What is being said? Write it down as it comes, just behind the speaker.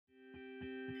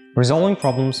Resolving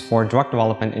problems for drug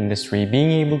development industry, being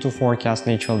able to forecast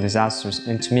natural disasters,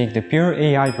 and to make the pure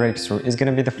AI breakthrough is going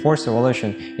to be the fourth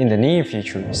revolution in the near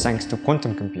future thanks to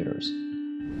quantum computers.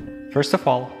 First of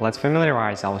all, let's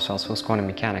familiarize ourselves with quantum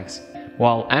mechanics.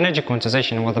 Well, energy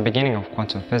quantization was the beginning of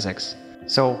quantum physics.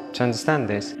 So, to understand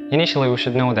this, initially we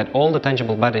should know that all the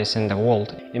tangible bodies in the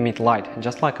world emit light,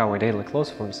 just like our daily clothes,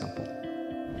 for example.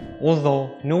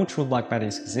 Although no true black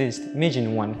bodies exist,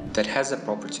 imagine one that has the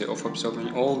property of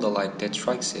absorbing all the light that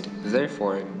strikes it,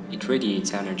 therefore it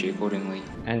radiates energy accordingly.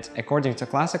 And according to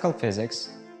classical physics,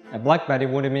 a black body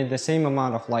would emit the same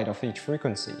amount of light of each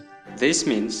frequency. This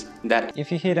means that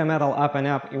if you heat a metal up and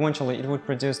up, eventually it would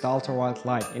produce the ultraviolet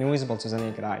light invisible to the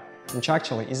naked eye, which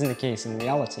actually isn't the case in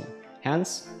reality.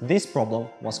 Hence, this problem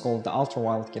was called the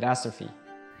ultraviolet catastrophe.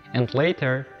 And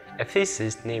later, a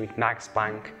physicist named Max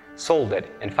Planck solved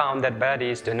it and found that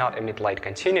bodies do not emit light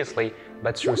continuously,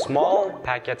 but through small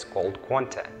packets called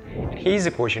quanta. And his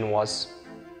equation was...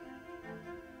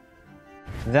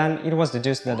 Then it was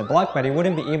deduced that a black body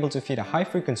wouldn't be able to feed a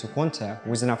high-frequency quanta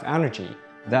with enough energy,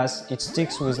 thus it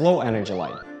sticks with low-energy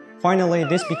light. Finally,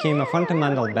 this became a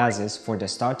fundamental basis for the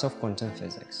start of quantum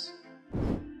physics.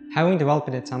 Having developed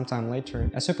it sometime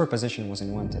later, a superposition was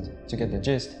invented. To get the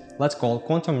gist, let's call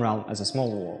quantum realm as a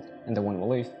small world, and the one we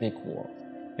live, big world.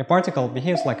 A particle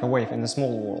behaves like a wave in the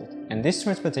small world, and this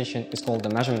transportation is called the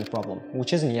measurement problem,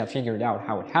 which isn't yet figured out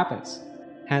how it happens.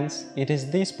 Hence, it is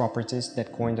these properties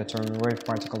that coin the term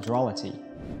wave-particle duality.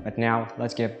 But now,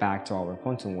 let's get back to our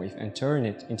quantum wave and turn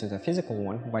it into the physical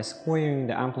one by squaring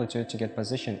the amplitude to get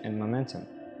position and momentum.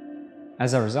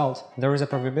 As a result, there is a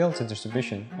probability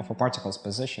distribution of a particle's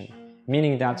position,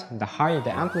 meaning that the higher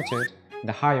the amplitude,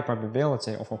 the higher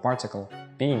probability of a particle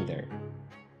being there.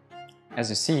 As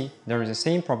you see, there is the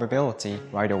same probability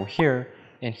right over here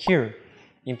and here,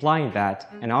 implying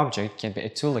that an object can be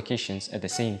at two locations at the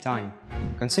same time.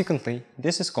 Consequently,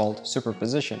 this is called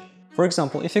superposition. For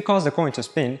example, if you cause the coin to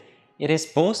spin, it is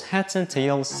both heads and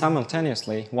tails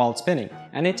simultaneously while spinning,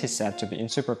 and it is said to be in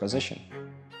superposition.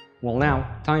 Well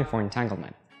now, time for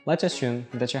entanglement. Let's assume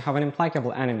that you have an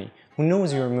implacable enemy who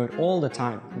knows your mood all the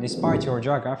time despite your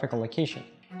geographical location,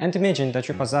 and imagine that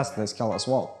you possess this skill as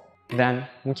well. Then,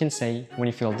 we can say, when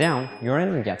you feel down, your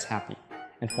enemy gets happy,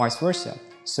 and vice versa.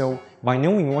 So, by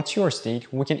knowing what's your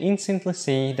state, we can instantly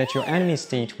say that your enemy's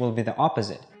state will be the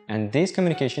opposite, and this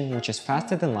communication, which is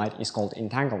faster than light, is called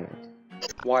entanglement.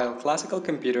 While classical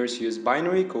computers use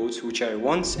binary codes which are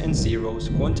ones and zeros,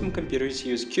 quantum computers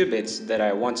use qubits that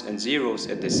are ones and zeros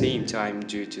at the same time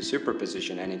due to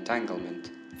superposition and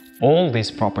entanglement. All these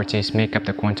properties make up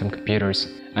the quantum computers,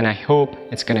 and I hope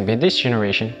it's gonna be this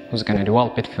generation who's gonna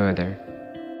develop it further.